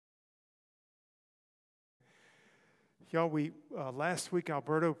Y'all, last week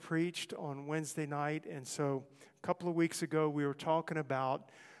Alberto preached on Wednesday night, and so a couple of weeks ago we were talking about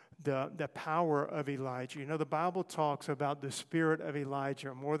the power of Elijah. You know, the Bible talks about the spirit of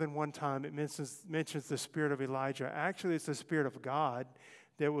Elijah. More than one time it mentions the spirit of Elijah. Actually, it's the spirit of God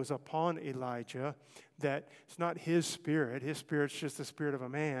that was upon Elijah. That it's not his spirit. His spirit's just the spirit of a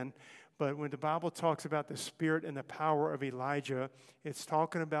man. But when the Bible talks about the spirit and the power of Elijah, it's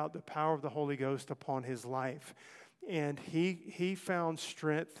talking about the power of the Holy Ghost upon his life. And he found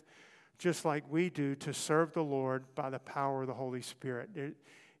strength, just like we do, to serve the Lord by the power of the Holy Spirit.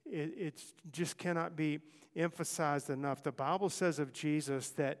 It just cannot be emphasized enough. The Bible says of Jesus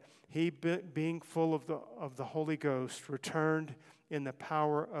that he, being full of the Holy Ghost, returned in the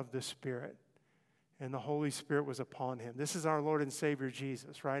power of the Spirit. And the Holy Spirit was upon him. This is our Lord and Savior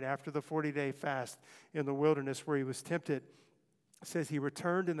Jesus, right? After the 40-day fast in the wilderness where he was tempted, it says he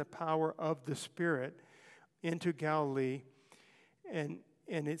returned in the power of the Spirit into Galilee, and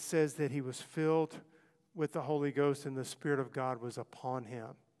it says that he was filled with the Holy Ghost and the Spirit of God was upon him,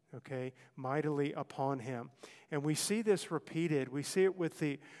 okay? Mightily upon him. And we see this repeated. We see it with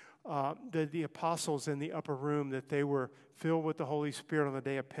the apostles in the upper room, that they were filled with the Holy Spirit on the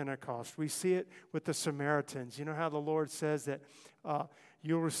day of Pentecost. We see it with the Samaritans. You know how the Lord says that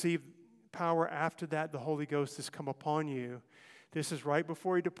you'll receive power after that the Holy Ghost has come upon you. This is right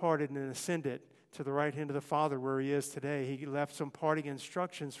before he departed and ascended to the right hand of the Father where he is today. He left some parting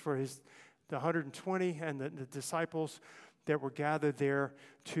instructions for the 120 and the disciples that were gathered there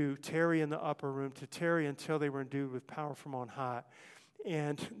to tarry in the upper room, to tarry until they were endued with power from on high.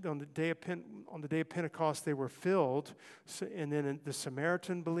 And on the day of Pentecost, they were filled, and then the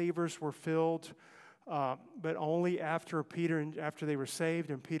Samaritan believers were filled, but only after they were saved,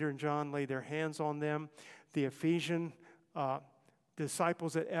 and Peter and John laid their hands on them. The Ephesian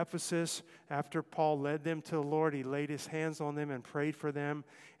disciples at Ephesus, after Paul led them to the Lord, he laid his hands on them and prayed for them,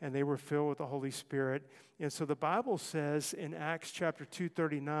 and they were filled with the Holy Spirit. And so the Bible says in Acts chapter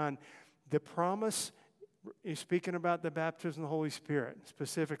 2:39, the promise is speaking about the baptism of the Holy Spirit.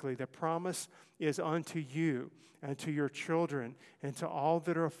 Specifically, the promise is unto you and to your children and to all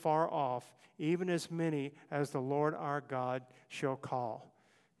that are far off, even as many as the Lord our God shall call.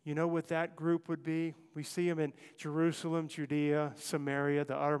 You know what that group would be? We see them in Jerusalem, Judea, Samaria,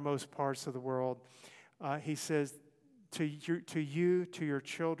 the uttermost parts of the world. He says, to you, to your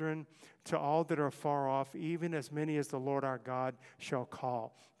children, to all that are far off, even as many as the Lord our God shall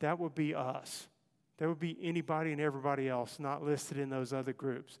call. That would be us. That would be anybody and everybody else not listed in those other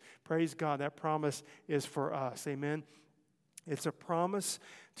groups. Praise God, that promise is for us. Amen? It's a promise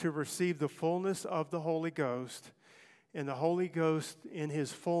to receive the fullness of the Holy Ghost. And the Holy Ghost, in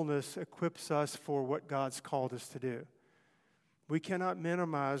his fullness, equips us for what God's called us to do. We cannot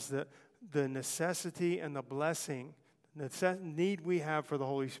minimize the necessity and the blessing, the need we have for the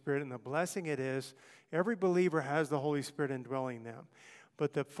Holy Spirit and the blessing it is. Every believer has the Holy Spirit indwelling them.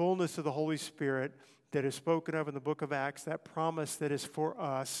 But the fullness of the Holy Spirit that is spoken of in the book of Acts, that promise that is for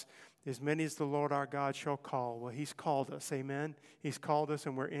us, as many as the Lord our God shall call. Well, he's called us, amen? He's called us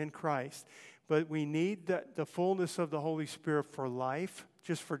and we're in Christ. But we need the fullness of the Holy Spirit for life,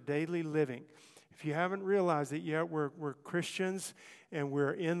 just for daily living. If you haven't realized it yet, we're Christians and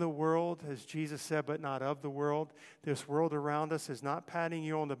we're in the world, as Jesus said, but not of the world. This world around us is not patting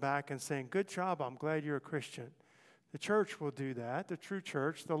you on the back and saying, good job, I'm glad you're a Christian. The church will do that, the true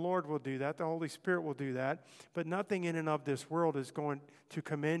church, the Lord will do that, the Holy Spirit will do that, but nothing in and of this world is going to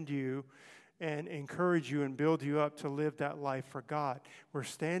commend you and encourage you and build you up to live that life for God. We're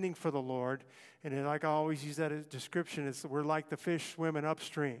standing for the Lord, and like I always use that as a description, we're like the fish swimming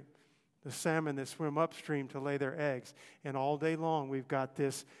upstream, the salmon that swim upstream to lay their eggs, and all day long we've got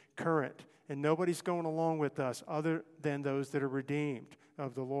this current, and nobody's going along with us other than those that are redeemed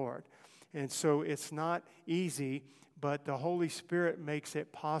of the Lord. And so it's not easy, but the Holy Spirit makes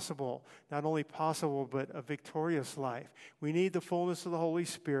it possible. Not only possible, but a victorious life. We need the fullness of the Holy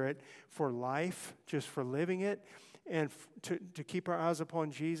Spirit for life, just for living it, and to keep our eyes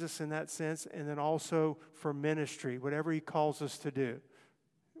upon Jesus in that sense, and then also for ministry, whatever he calls us to do.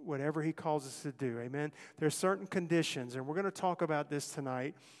 Whatever he calls us to do, amen? There's certain conditions, and we're going to talk about this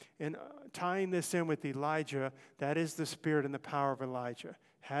tonight, and tying this in with Elijah, that is the spirit and the power of Elijah.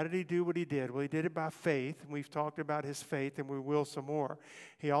 How did he do what he did? Well, he did it by faith, and we've talked about his faith, and we will some more.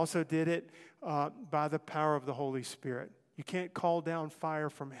 He also did it by the power of the Holy Spirit. You can't call down fire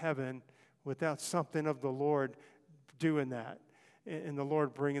from heaven without something of the Lord doing that, and the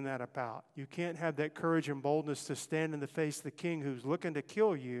Lord bringing that about. You can't have that courage and boldness to stand in the face of the king who's looking to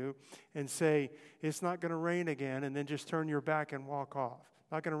kill you and say, it's not going to rain again, and then just turn your back and walk off.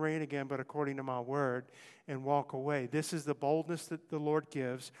 not going to reign again, but according to my word, and walk away. This is the boldness that the Lord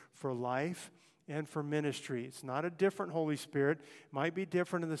gives for life and for ministry. It's not a different Holy Spirit. It might be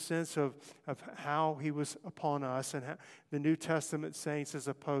different in the sense of how he was upon us and how the New Testament saints as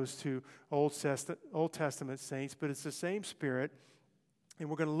opposed to Old Testament saints, but it's the same Spirit. And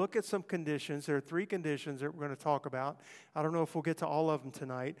we're going to look at some conditions. There are 3 conditions that we're going to talk about. I don't know if we'll get to all of them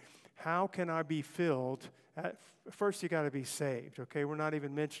tonight. How can I be filled? First, you got to be saved, okay? We're not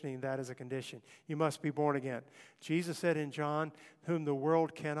even mentioning that as a condition. You must be born again. Jesus said in John, whom the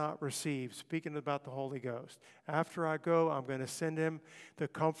world cannot receive, speaking about the Holy Ghost. After I go, I'm going to send him the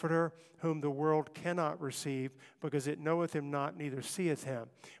Comforter, whom the world cannot receive, because it knoweth him not, neither seeth him.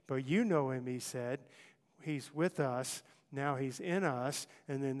 But you know him, he said. He's with us. Now he's in us,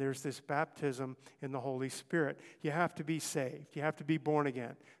 and then there's this baptism in the Holy Spirit. You have to be saved. You have to be born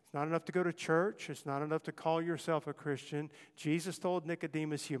again. It's not enough to go to church. It's not enough to call yourself a Christian. Jesus told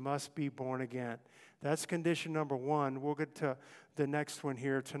Nicodemus, you must be born again. That's condition number 1. We'll get to the next one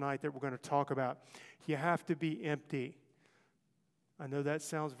here tonight that we're going to talk about. You have to be empty. I know that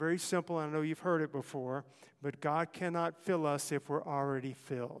sounds very simple. I know you've heard it before, but God cannot fill us if we're already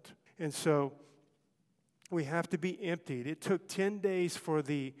filled. And so we have to be emptied. It took 10 days for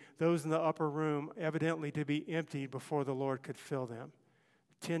those in the upper room evidently to be emptied before the Lord could fill them.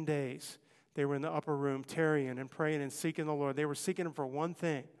 10 days. They were in the upper room tarrying and praying and seeking the Lord. They were seeking him for one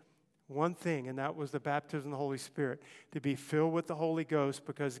thing, and that was the baptism of the Holy Spirit, to be filled with the Holy Ghost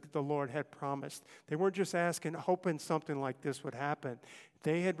because the Lord had promised. They weren't just asking, hoping something like this would happen.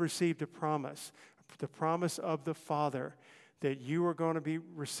 They had received a promise, the promise of the Father, that you are going to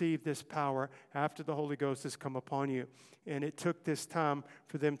receive this power after the Holy Ghost has come upon you. And it took this time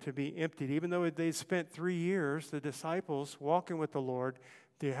for them to be emptied. Even though they spent 3 years, the disciples, walking with the Lord,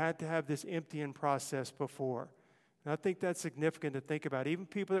 they had to have this emptying process before. And I think that's significant to think about. Even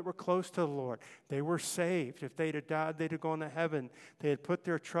people that were close to the Lord, they were saved. If they'd have died, they'd have gone to heaven. They had put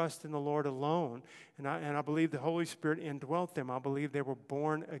their trust in the Lord alone. And I believe the Holy Spirit indwelt them. I believe they were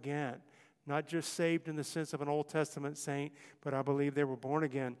born again. Not just saved in the sense of an Old Testament saint, but I believe they were born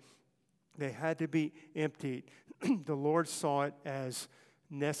again. They had to be emptied. The Lord saw it as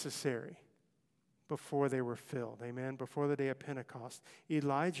necessary before they were filled. Amen? Before the day of Pentecost.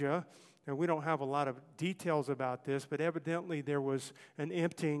 Elijah, and we don't have a lot of details about this, but evidently there was an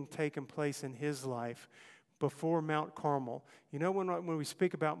emptying taking place in his life before Mount Carmel. You know, when we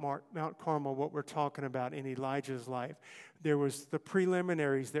speak about Mount Carmel, what we're talking about in Elijah's life, there was the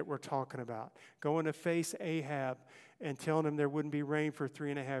preliminaries that we're talking about. Going to face Ahab and telling him there wouldn't be rain for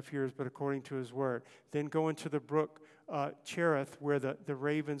 3.5 years, but according to his word. Then going to the brook Cherith, where the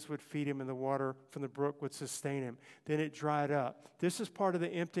ravens would feed him and the water from the brook would sustain him. Then it dried up. This is part of the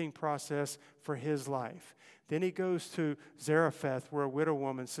emptying process for his life. Then he goes to Zarephath, where a widow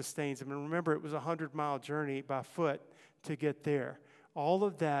woman sustains him. And remember, it was a 100-mile journey by foot to get there. All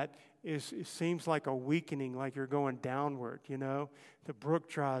of that it seems like a weakening, like you're going downward, you know. The brook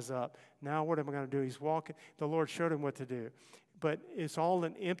dries up. Now what am I going to do? He's walking. The Lord showed him what to do. But it's all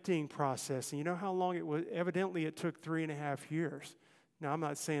an emptying process. And you know how long it was? Evidently, it took 3.5 years. Now, I'm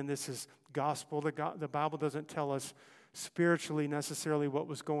not saying this is gospel. The Bible doesn't tell us spiritually necessarily what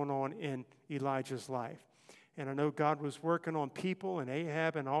was going on in Elijah's life. And I know God was working on people and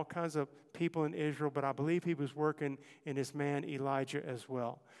Ahab and all kinds of people in Israel, but I believe he was working in his man Elijah as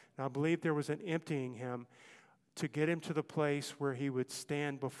well. And I believe there was an emptying him to get him to the place where he would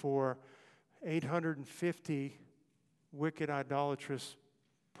stand before 850 wicked, idolatrous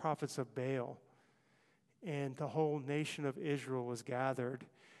prophets of Baal. And the whole nation of Israel was gathered,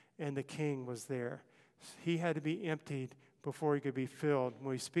 and the king was there. He had to be emptied before he could be filled. When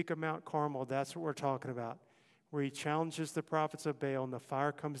we speak of Mount Carmel, that's what we're talking about, where he challenges the prophets of Baal, and the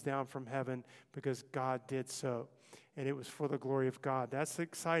fire comes down from heaven because God did so. And it was for the glory of God. That's the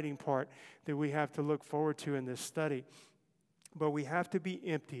exciting part that we have to look forward to in this study. But we have to be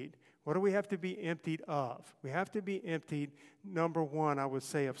emptied. What do we have to be emptied of? We have to be emptied, number one, I would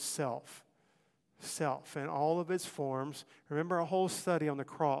say, of self. Self in all of its forms. Remember our whole study on the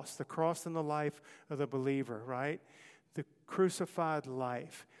cross in the life of the believer, right? The crucified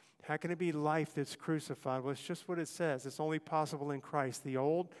life. How can it be life that's crucified? Well, it's just what it says. It's only possible in Christ. The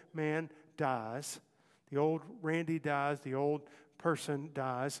old man dies. The old Randy dies. The old person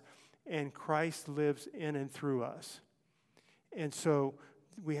dies. And Christ lives in and through us. And so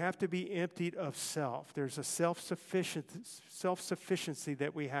we have to be emptied of self. There's a self-sufficiency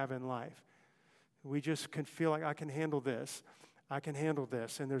that we have in life. We just can feel like I can handle this. I can handle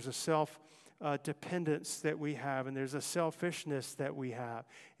this. And there's a self-dependence that we have, and there's a selfishness that we have,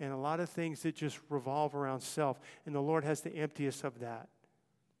 and a lot of things that just revolve around self. And the Lord has to empty us of that.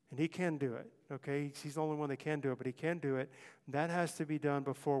 And he can do it, okay? He's the only one that can do it, but he can do it. That has to be done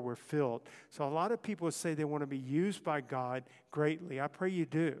before we're filled. So a lot of people say they want to be used by God greatly. I pray you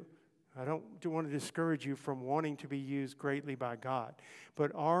do. I don't want to discourage you from wanting to be used greatly by God.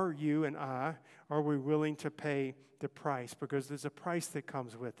 But are you and I, are we willing to pay the price? Because there's a price that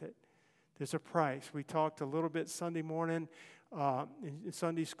comes with it. There's a price. We talked a little bit Sunday morning in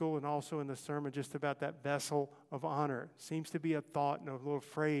Sunday school and also in the sermon just about that vessel of honor. Seems to be a thought and a little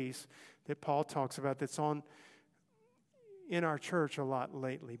phrase that Paul talks about that's on in our church a lot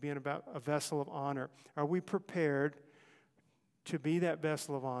lately, being about a vessel of honor. Are we prepared to be that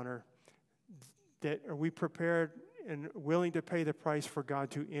vessel of honor? Are we prepared and willing to pay the price for God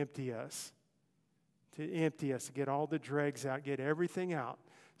to empty us? To empty us, to get all the dregs out, get everything out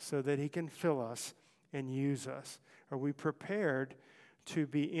so that he can fill us and use us. Are we prepared to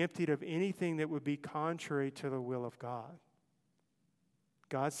be emptied of anything that would be contrary to the will of God?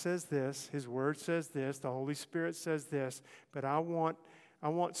 God says this, his word says this, the Holy Spirit says this, but I want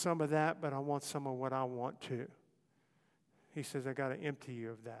some of that, but I want some of what I want too. He says, I got to empty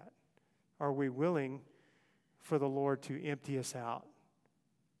you of that. Are we willing for the Lord to empty us out?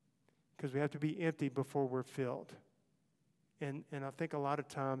 Because we have to be emptied before we're filled. And I think a lot of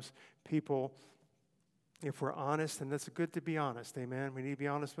times people, if we're honest, and it's good to be honest, amen? We need to be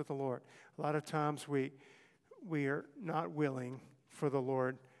honest with the Lord. A lot of times we are not willing for the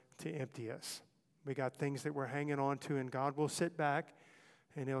Lord to empty us. We got things that we're hanging on to, and God will sit back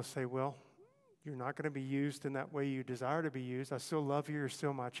and he'll say, well, you're not going to be used in that way you desire to be used. I still love you. You're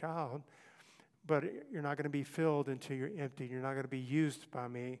still my child. But you're not going to be filled until you're empty. You're not going to be used by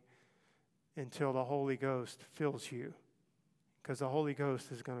me until the Holy Ghost fills you. Because the Holy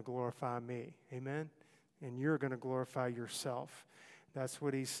Ghost is going to glorify me. Amen? And you're going to glorify yourself. That's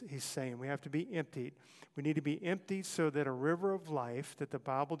what he's saying. We have to be emptied. We need to be emptied so that a river of life, that the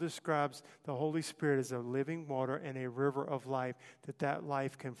Bible describes the Holy Spirit as a living water and a river of life, that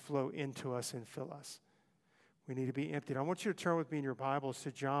life can flow into us and fill us. We need to be emptied. I want you to turn with me in your Bibles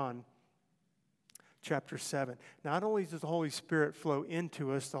to John chapter 7. Not only does the Holy Spirit flow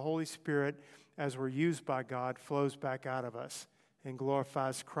into us, the Holy Spirit, as we're used by God, flows back out of us and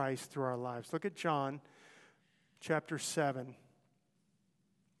glorifies Christ through our lives. Look at John chapter 7.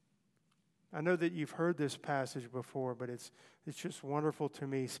 I know that you've heard this passage before, but it's just wonderful to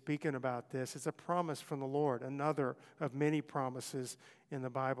me speaking about this. It's a promise from the Lord, another of many promises in the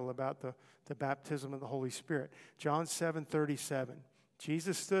Bible about the baptism of the Holy Spirit. John 7:37.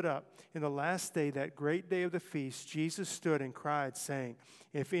 Jesus stood up. In the last day, that great day of the feast, Jesus stood and cried, saying,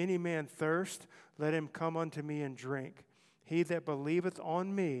 If any man thirst, let him come unto me and drink. He that believeth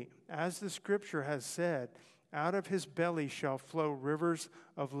on me, as the Scripture has said, out of his belly shall flow rivers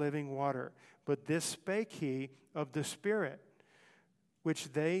of living water. But this spake he of the Spirit,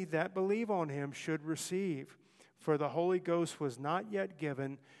 which they that believe on him should receive. For the Holy Ghost was not yet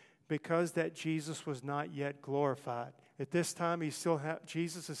given, because that Jesus was not yet glorified. At this time,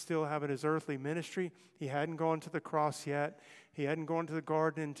 Jesus is still having his earthly ministry. He hadn't gone to the cross yet. He hadn't gone to the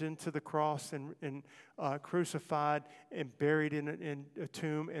garden and into the cross and crucified and buried in a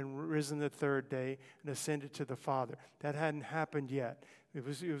tomb and risen the third day and ascended to the Father. That hadn't happened yet. It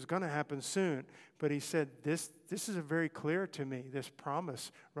was going to happen soon. But he said, this is very clear to me, this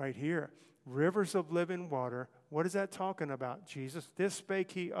promise right here. Rivers of living water. What is that talking about, Jesus? This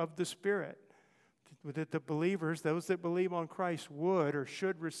spake he of the Spirit. That the believers, those that believe on Christ, would or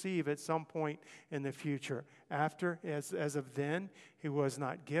should receive at some point in the future. After, as of then, he was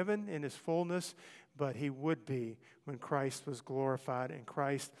not given in his fullness, but he would be when Christ was glorified, and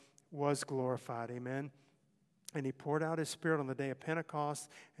Christ was glorified. Amen. And he poured out his Spirit on the day of Pentecost,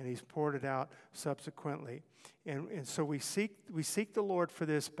 and he's poured it out subsequently. And so we seek the Lord for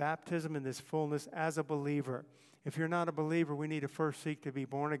this baptism and this fullness as a believer. If you're not a believer, we need to first seek to be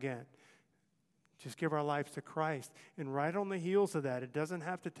born again. Just give our lives to Christ. And right on the heels of that, it doesn't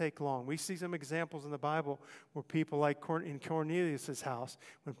have to take long. We see some examples in the Bible where people like in Cornelius' house,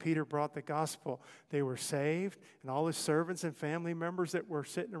 when Peter brought the gospel, they were saved, and all his servants and family members that were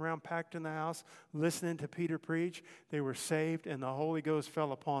sitting around packed in the house listening to Peter preach, they were saved, and the Holy Ghost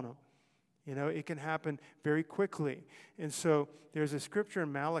fell upon them. You know, it can happen very quickly. And so there's a scripture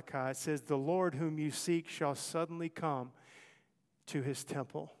in Malachi. It says, the Lord whom you seek shall suddenly come to his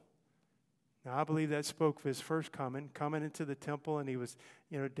temple. Now, I believe that spoke of his first coming into the temple, and he was,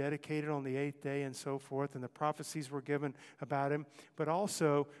 dedicated on the 8th day and so forth, and the prophecies were given about him. But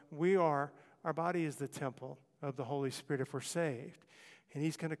also, our body is the temple of the Holy Spirit if we're saved. And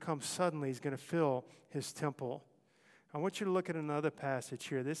he's going to come suddenly. He's going to fill his temple. I want you to look at another passage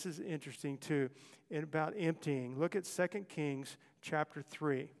here. This is interesting, too, about emptying. Look at 2 Kings chapter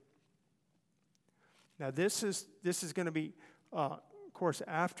 3. Now, this is going to be, of course,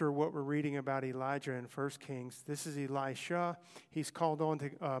 after what we're reading about Elijah in 1 Kings. This is Elisha. He's called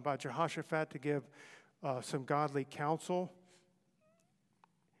on by Jehoshaphat to give some godly counsel.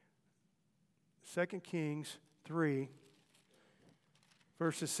 2 Kings 3,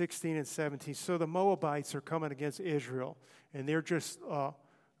 verses 16 and 17. So the Moabites are coming against Israel, and they're just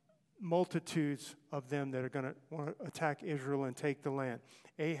multitudes of them that are going to want to attack Israel and take the land.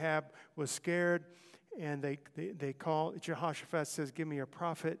 Ahab was scared, and they call, Jehoshaphat says, give me a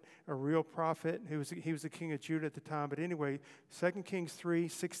prophet, a real prophet. He was the king of Judah at the time. But anyway, 2 Kings 3,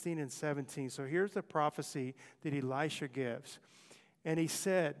 16 and 17. So here's the prophecy that Elisha gives. And he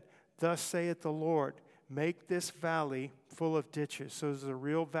said, thus saith the Lord, make this valley full of ditches. So there's a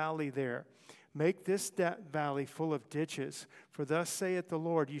real valley there. Make this valley full of ditches. For thus saith the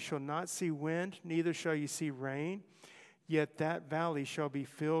Lord, you shall not see wind, neither shall you see rain. Yet that valley shall be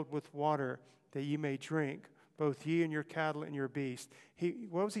filled with water, that ye may drink, both ye and your cattle and your beasts.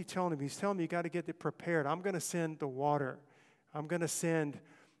 What was he telling him? He's telling him you got to get it prepared. I'm going to send the water. I'm going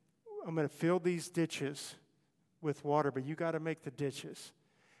to fill these ditches with water, but you got to make the ditches.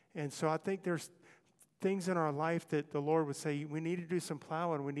 And so I think there's things in our life that the Lord would say, we need to do some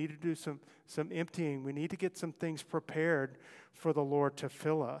plowing, we need to do some emptying, we need to get some things prepared for the Lord to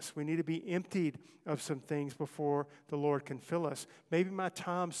fill us. We need to be emptied of some things before the Lord can fill us. Maybe my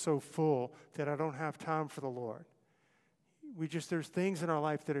time's so full that I don't have time for the Lord. There's things in our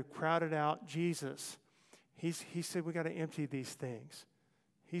life that have crowded out Jesus. He said we got to empty these things.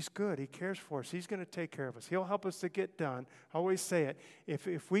 He's good. He cares for us. He's going to take care of us. He'll help us to get done. I always say it.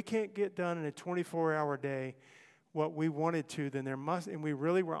 If we can't get done in a 24-hour day what we wanted to, then there must, and we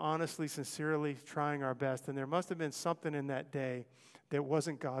really were honestly, sincerely trying our best, and there must have been something in that day that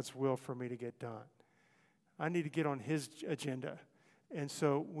wasn't God's will for me to get done. I need to get on His agenda. And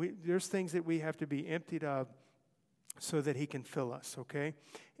so there's things that we have to be emptied of so that He can fill us, okay?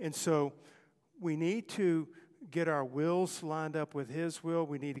 And so we need to get our wills lined up with His will.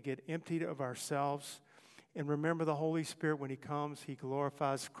 We need to get emptied of ourselves. And remember, the Holy Spirit, when He comes, He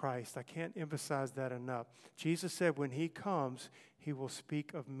glorifies Christ. I can't emphasize that enough. Jesus said when He comes, He will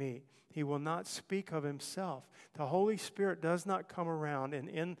speak of me. He will not speak of Himself. The Holy Spirit does not come around and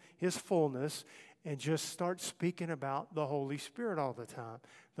in His fullness and just start speaking about the Holy Spirit all the time.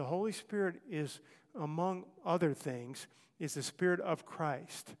 The Holy Spirit is, among other things, is the Spirit of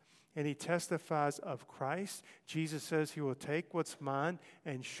Christ. And He testifies of Christ. Jesus says He will take what's mine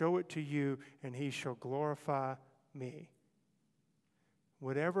and show it to you, and He shall glorify me.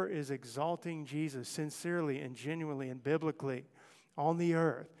 Whatever is exalting Jesus sincerely and genuinely and biblically on the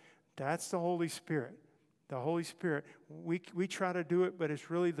earth, that's the Holy Spirit. The Holy Spirit, we try to do it, but it's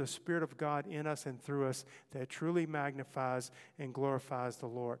really the Spirit of God in us and through us that truly magnifies and glorifies the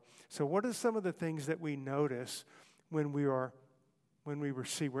Lord. So what are some of the things that we notice when we're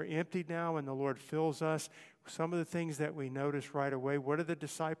emptied now and the Lord fills us? Some of the things that we notice right away. What did the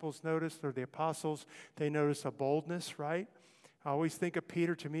disciples notice, or the apostles? They noticed a boldness, right? I always think of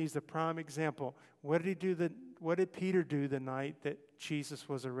Peter. To me, he's the prime example. What did Peter do the night that Jesus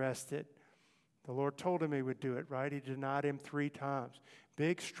was arrested? The Lord told him He would do it, right? He denied Him 3 times.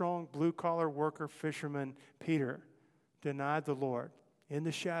 Big, strong, blue-collar worker, fisherman Peter denied the Lord. In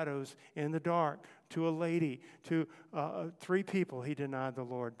the shadows, in the dark, to a lady, to 3 people, he denied the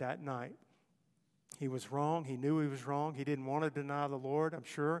Lord that night. He was wrong. He knew he was wrong. He didn't want to deny the Lord, I'm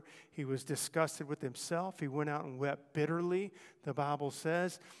sure. He was disgusted with himself. He went out and wept bitterly, the Bible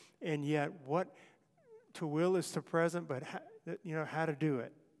says. And yet, to will is to present, but how to do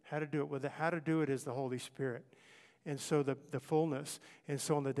it. How to do it. Well, how to do it is the Holy Spirit. And so the fullness. And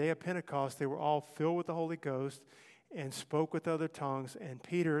so on the day of Pentecost, they were all filled with the Holy Ghost and spoke with other tongues. And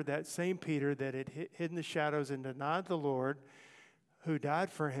Peter, that same Peter that had hid in the shadows and denied the Lord, who died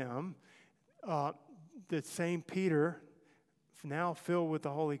for him, the same Peter, now filled with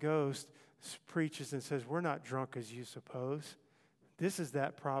the Holy Ghost, preaches and says, we're not drunk as you suppose. This is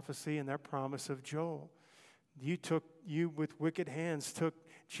that prophecy and that promise of Joel. You with wicked hands took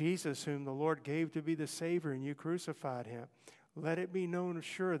Jesus, whom the Lord gave to be the Savior, and you crucified Him. Let it be known for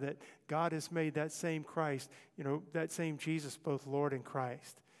sure that God has made that same Christ, that same Jesus, both Lord and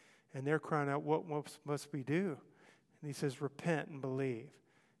Christ. And they're crying out, what must we do? And He says, repent and believe.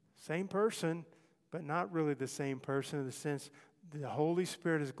 Same person, but not really the same person, in the sense the Holy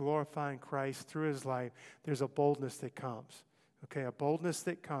Spirit is glorifying Christ through His life. There's a boldness that comes. Okay, a boldness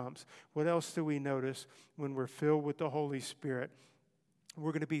that comes. What else do we notice when we're filled with the Holy Spirit?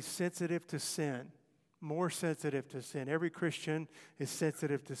 We're going to be sensitive to sin. More sensitive to sin. Every Christian is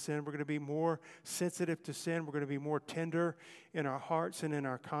sensitive to sin. We're going to be more sensitive to sin. We're going to be more tender in our hearts and in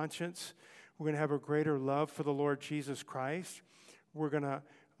our conscience. We're going to have a greater love for the Lord Jesus Christ. We're going to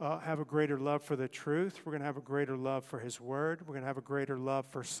have a greater love for the truth. We're going to have a greater love for His Word. We're going to have a greater love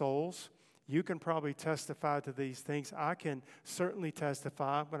for souls. You can probably testify to these things. I can certainly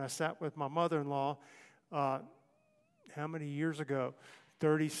testify. When I sat with my mother-in-law, how many years ago?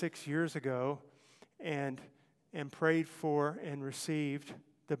 36 years ago, and prayed for and received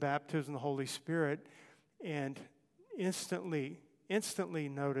the baptism of the Holy Spirit, and instantly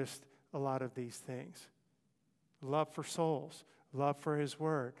noticed a lot of these things. Love for souls, love for His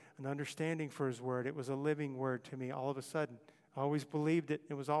Word, an understanding for His Word. It was a living Word to me all of a sudden. I always believed it.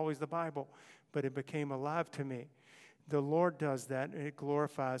 It was always the Bible, but it became alive to me. The Lord does that, and it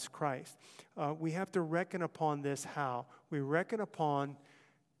glorifies Christ. We have to reckon upon this how? We reckon upon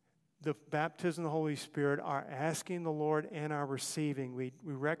the baptism of the Holy Spirit, our asking the Lord and our receiving. We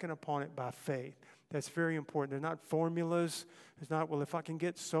reckon upon it by faith. That's very important. They're not formulas. It's not, well, if I can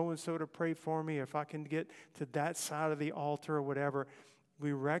get so-and-so to pray for me, if I can get to that side of the altar or whatever.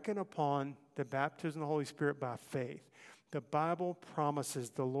 We reckon upon the baptism of the Holy Spirit by faith. The Bible promises,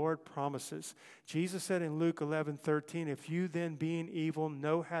 the Lord promises. Jesus said in Luke 11:13, if you then being evil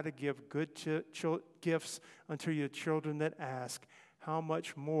know how to give good gifts unto your children that ask, how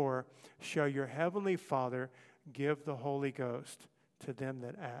much more shall your heavenly Father give the Holy Ghost to them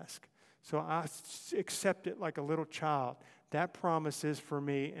that ask? So I accept it like a little child. That promise is for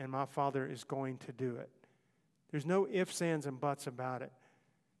me, and my Father is going to do it. There's no ifs, ands, and buts about it.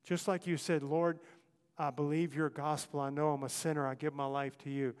 Just like you said, Lord, I believe your gospel. I know I'm a sinner. I give my life to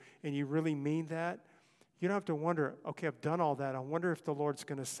you. And you really mean that? You don't have to wonder, okay, I've done all that. I wonder if the Lord's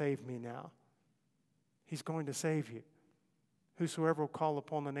going to save me now. He's going to save you. Whosoever will call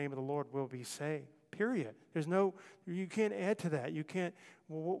upon the name of the Lord will be saved. Period. You can't add to that. You can't,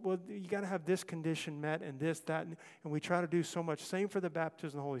 you got to have this condition met and this, that, and we try to do so much. Same for the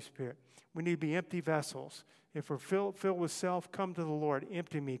baptism of the Holy Spirit. We need to be empty vessels. If we're filled with self, come to the Lord.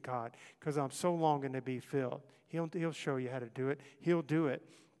 Empty me, God, because I'm so longing to be filled. He'll show you how to do it. He'll do it.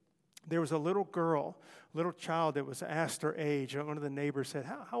 There was a little child that was asked her age. One of the neighbors said,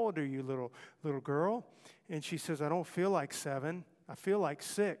 how old are you, little girl? And she says, I don't feel like 7. I feel like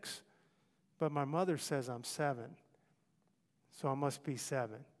 6. But my mother says I'm 7. So I must be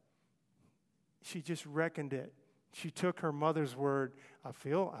 7. She just reckoned it. She took her mother's word. I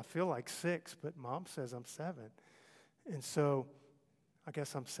feel like 6, but Mom says I'm 7. And so I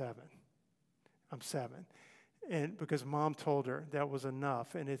guess I'm 7. I'm 7. And because Mom told her that was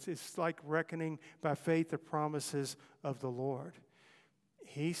enough. And it's like reckoning by faith the promises of the Lord.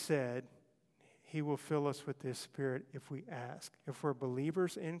 He said He will fill us with this Spirit if we ask. If we're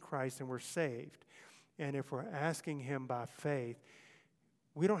believers in Christ and we're saved, and if we're asking Him by faith,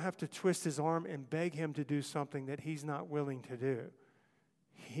 we don't have to twist His arm and beg Him to do something that He's not willing to do.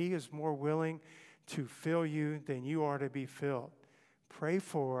 He is more willing to fill you than you are to be filled. Pray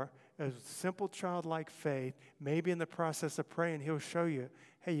for a simple childlike faith. Maybe in the process of praying, He'll show you,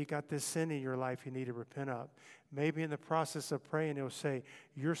 hey, you got this sin in your life you need to repent of. Maybe in the process of praying, He'll say,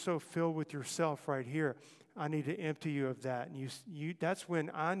 you're so filled with yourself right here, I need to empty you of that. And that's when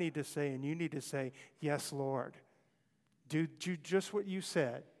I need to say, and you need to say, yes, Lord. Do just what you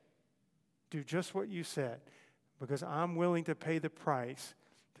said. Do just what you said. Because I'm willing to pay the price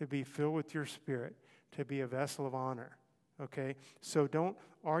to be filled with your Spirit, to be a vessel of honor. Okay? So don't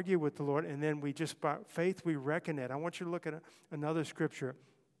argue with the Lord, and then by faith, we reckon it. I want you to look at another scripture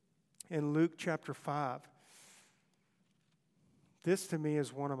in Luke chapter 5. This, to me,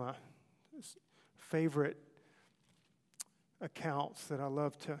 is one of my favorite accounts that I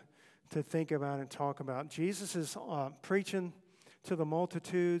love to think about and talk about. Jesus is preaching to the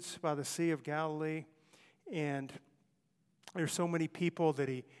multitudes by the Sea of Galilee, and there's so many people that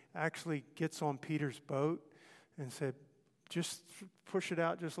He actually gets on Peter's boat and said, just push it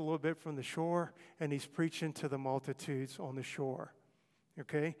out just a little bit from the shore, and He's preaching to the multitudes on the shore.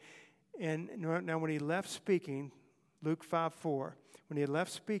 Okay? And now when He left speaking, Luke 5:4, when He had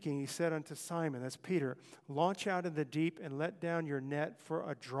left speaking, He said unto Simon, that's Peter, launch out in the deep and let down your net for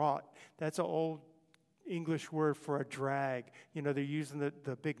a draught. That's an old English word for a drag. They're using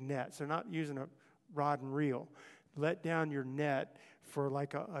the big nets. They're not using a rod and reel. Let down your net for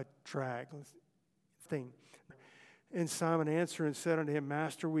like a drag thing. And Simon answered and said unto Him,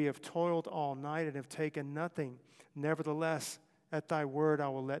 Master, we have toiled all night and have taken nothing. Nevertheless, at thy word I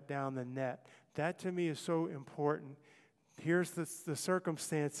will let down the net. That to me is so important. Here's the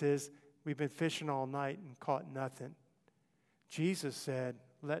circumstance is we've been fishing all night and caught nothing. Jesus said,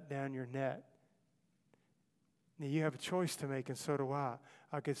 let down your net. Now you have a choice to make, and so do I.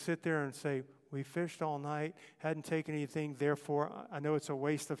 I could sit there and say, We fished all night, hadn't taken anything, therefore, I know it's a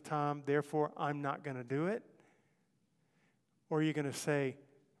waste of time, therefore, I'm not going to do it? Or are you going to say,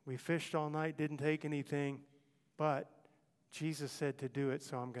 we fished all night, didn't take anything, but Jesus said to do it,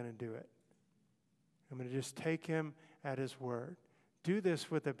 so I'm going to do it. I'm going to just take him at his word. Do this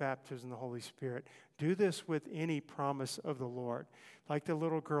with the baptism of the Holy Spirit. Do this with any promise of the Lord. Like the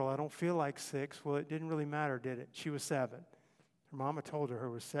little girl, I don't feel like 6. Well, it didn't really matter, did it? She was 7. Her mama told her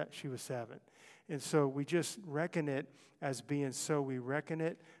she was 7. And so we just reckon it as being so. We reckon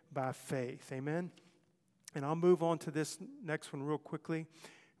it by faith. Amen? And I'll move on to this next one real quickly.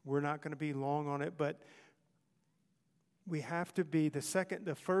 We're not going to be long on it, but we have to be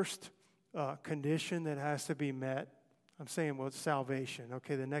the first condition that has to be met. I'm saying, well, it's salvation.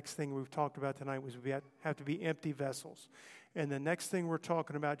 Okay, the next thing we've talked about tonight was we have to be empty vessels. And the next thing we're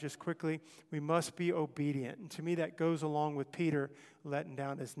talking about, just quickly, we must be obedient. And to me, that goes along with Peter letting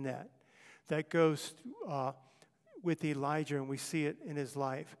down his net. That goes with Elijah, and we see it in his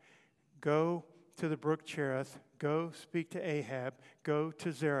life. Go to the brook Cherith, go speak to Ahab, go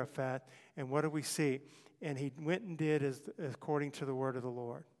to Zarephath, and what do we see? And he went and did as according to the word of the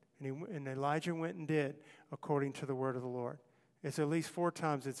Lord. And Elijah went and did according to the word of the Lord. It's at least 4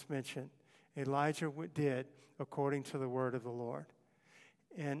 times it's mentioned. Elijah did according to the word of the Lord.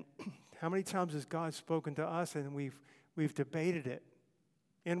 And how many times has God spoken to us and we've debated it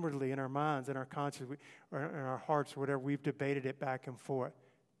inwardly in our minds, in our conscience, or in our hearts, or whatever. We've debated it back and forth.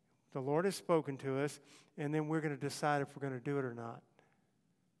 The Lord has spoken to us, and then we're going to decide if we're going to do it or not.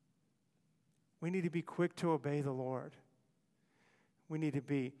 We need to be quick to obey the Lord. We need to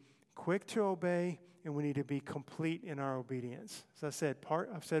be quick to obey, and we need to be complete in our obedience. As I said,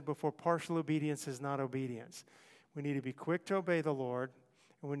 I've said before, partial obedience is not obedience. We need to be quick to obey the Lord,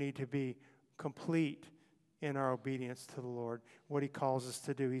 and we need to be complete in our obedience to the Lord, what he calls us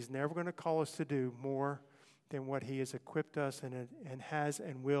to do. He's never going to call us to do more than what he has equipped us and has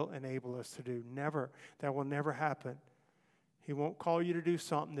and will enable us to do. Never. That will never happen. He won't call you to do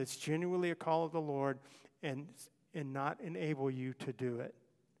something that's genuinely a call of the Lord and not enable you to do it.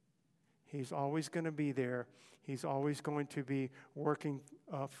 He's always going to be there. He's always going to be working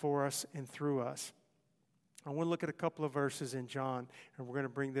for us and through us. I want to look at a couple of verses in John, and we're going to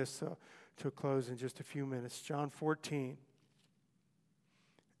bring this to a close in just a few minutes. John 14.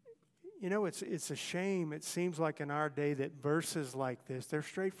 You know, it's a shame, it seems like in our day, that verses like this, they're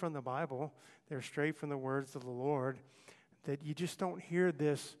straight from the Bible, they're straight from the words of the Lord, that you just don't hear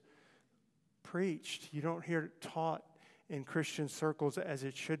this preached. You don't hear it taught in Christian circles as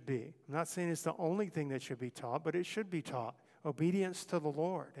it should be. I'm not saying it's the only thing that should be taught, but it should be taught. Obedience to the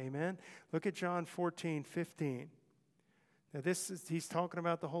Lord, amen? Look at John 14:15. Now he's talking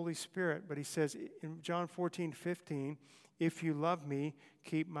about the Holy Spirit, but he says in John 14:15, if you love me,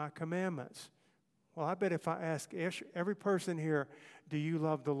 keep my commandments. Well, I bet if I ask every person here, do you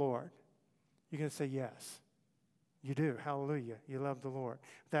love the Lord? You're going to say yes. You do. Hallelujah. You love the Lord.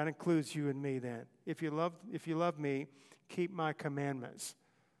 That includes you and me then. If you love me, keep my commandments.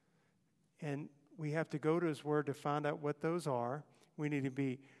 And we have to go to his word to find out what those are. We need to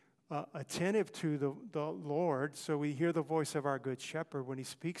be attentive to the Lord, so we hear the voice of our good shepherd when he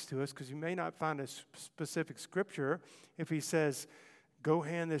speaks to us, because you may not find a specific scripture. If he says, go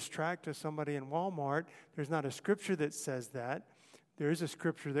hand this tract to somebody in Walmart, there's not a scripture that says that. There is a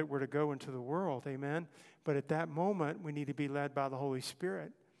scripture that we're to go into the world, amen? But at that moment, we need to be led by the Holy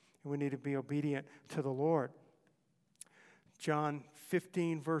Spirit, and we need to be obedient to the Lord. John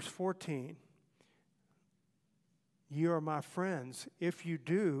 15, verse 14. You are my friends if you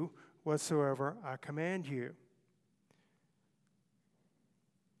do whatsoever I command you.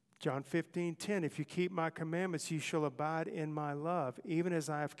 John 15:10, if you keep my commandments, you shall abide in my love, even as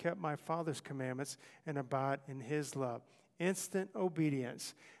I have kept my Father's commandments and abide in his love. Instant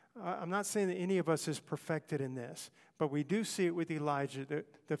obedience. I'm not saying that any of us is perfected in this, but we do see it with Elijah.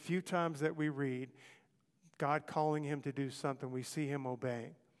 The few times that we read God calling him to do something, we see him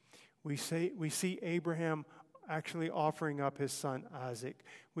obeying. We see Abraham actually offering up his son Isaac.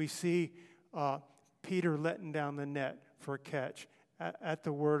 We see Peter letting down the net for a catch at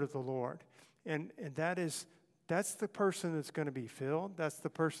the word of the Lord. And that's the person that's going to be filled. That's the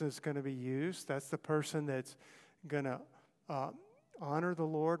person that's going to be used. That's the person that's going to honor the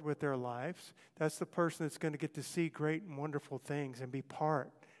Lord with their lives. That's the person that's going to get to see great and wonderful things and be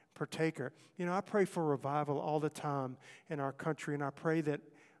partaker. You know, I pray for revival all the time in our country, and I pray that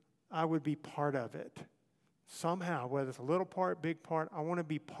I would be part of it. Somehow, whether it's a little part, big part, I want to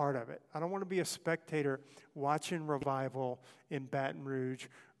be part of it. I don't want to be a spectator watching revival in Baton Rouge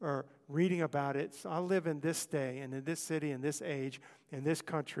or reading about it. So I live in this day and in this city, in this age, in this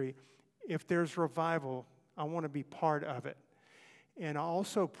country. if there's revival, I want to be part of it. And I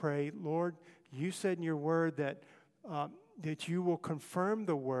also pray, Lord, you said in your word that you will confirm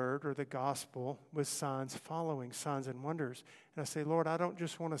the word or the gospel with signs following, signs and wonders. And I say, Lord, I don't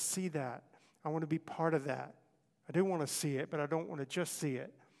just want to see that. I want to be part of that. I do want to see it, but I don't want to just see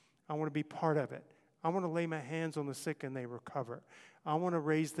it. I want to be part of it. I want to lay my hands on the sick and they recover. I want to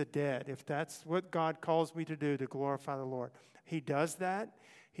raise the dead, if that's what God calls me to do, to glorify the Lord. He does that.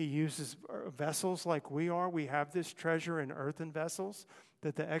 He uses vessels like we are. We have this treasure in earthen vessels,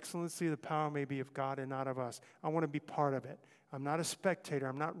 that the excellency of the power may be of God and not of us. I want to be part of it. I'm not a spectator.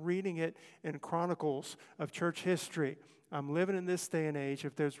 I'm not reading it in chronicles of church history. I'm living in this day and age.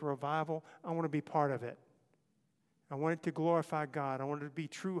 If there's revival, I want to be part of it. I want it to glorify God. I want it to be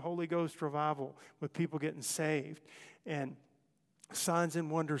true Holy Ghost revival with people getting saved. And signs and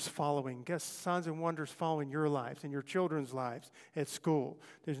wonders following. Guess signs and wonders following your lives and your children's lives at school.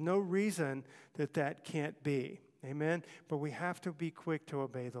 There's no reason that can't be. Amen? But we have to be quick to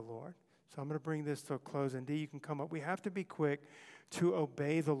obey the Lord. So I'm going to bring this to a close. And Dee, you can come up. We have to be quick to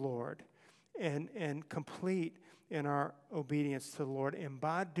obey the Lord and complete in our obedience to the Lord. And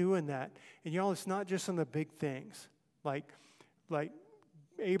by doing that, and y'all, it's not just on the big things. Like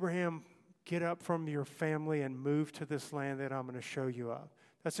Abraham, get up from your family and move to this land that I'm going to show you of.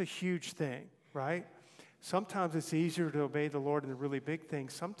 That's a huge thing, right? Sometimes it's easier to obey the Lord in the really big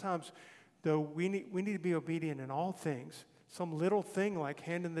things. Sometimes, though, we need to be obedient in all things. Some little thing like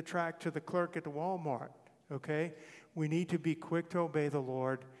handing the tract to the clerk at the Walmart, okay? We need to be quick to obey the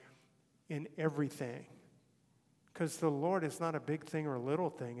Lord in everything. Because the Lord is not a big thing or a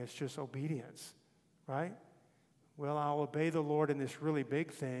little thing. It's just obedience, right? Well, I'll obey the Lord in this really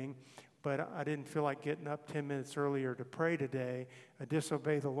big thing, but I didn't feel like getting up 10 minutes earlier to pray today. I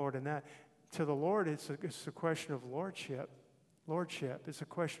disobey the Lord in that. To the Lord, it's a question of lordship. Lordship. It's a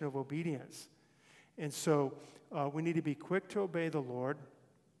question of obedience. And so we need to be quick to obey the Lord.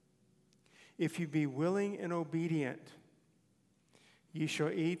 If you be willing and obedient, ye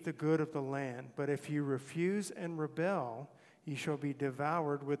shall eat the good of the land. But if you refuse and rebel, ye shall be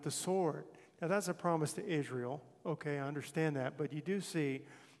devoured with the sword. Now, that's a promise to Israel. Okay, I understand that. But you do see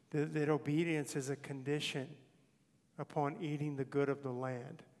that obedience is a condition upon eating the good of the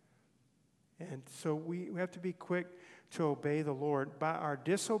land. And so we have to be quick to obey the Lord. By our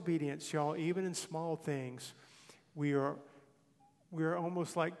disobedience, y'all, even in small things, we are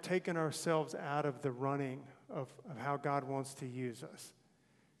almost like taking ourselves out of the running of how God wants to use us.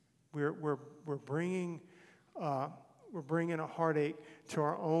 We're bringing a heartache to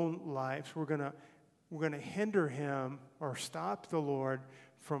our own lives. We're gonna hinder Him or stop the Lord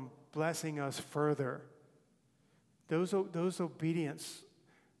from blessing us further. Those obedience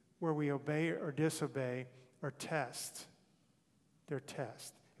where we obey or disobey are tests. They're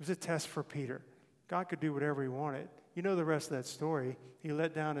tests. It was a test for Peter. God could do whatever He wanted. You know the rest of that story. He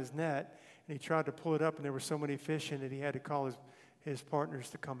let down his net, and he tried to pull it up, and there were so many fish in it, he had to call his partners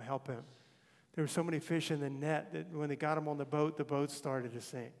to come help him. There were so many fish in the net that when they got him on the boat started to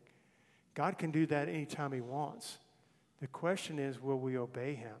sink. God can do that anytime He wants. The question is, will we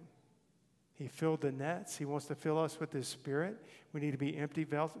obey Him? He filled the nets. He wants to fill us with His Spirit. We need to be empty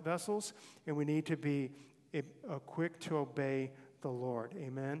vessels, and we need to be quick to obey the Lord.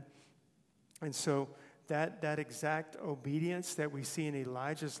 Amen? And so that exact obedience that we see in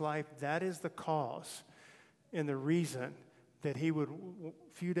Elijah's life, that is the cause and the reason that he would, a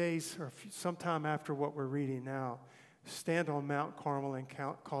few days or sometime after what we're reading now, stand on Mount Carmel and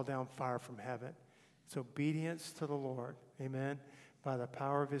call down fire from heaven. It's obedience to the Lord, amen, by the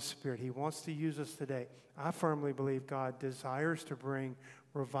power of His Spirit. He wants to use us today. I firmly believe God desires to bring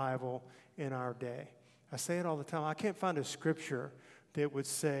revival in our day. I say it all the time. I can't find a scripture that would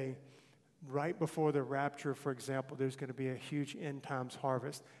say right before the rapture, for example, there's going to be a huge end times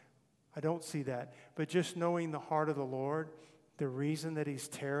harvest. I don't see that. But just knowing the heart of the Lord, the reason that He's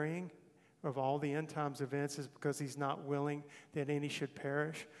tarrying of all the end times events is because He's not willing that any should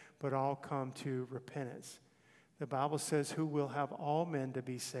perish, but all come to repentance. The Bible says, who will have all men to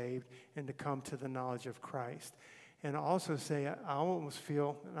be saved and to come to the knowledge of Christ. And I also say, I almost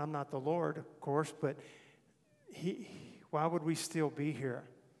feel, and I'm not the Lord, of course, but why would we still be here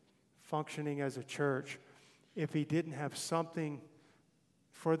functioning as a church if He didn't have something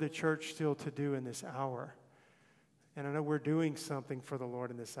for the church still to do in this hour? And I know we're doing something for the Lord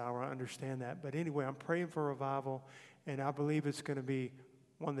in this hour. I understand that. But anyway, I'm praying for revival, and I believe it's going to be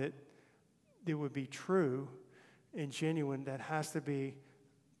one that it would be true and genuine. That has to be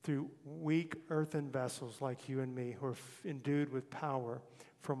through weak earthen vessels like you and me who are endued with power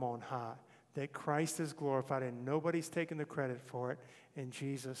from on high. That Christ is glorified and nobody's taking the credit for it, and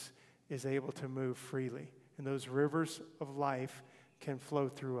Jesus is able to move freely. And those rivers of life can flow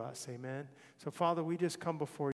through us. Amen. So, Father, we just come before you.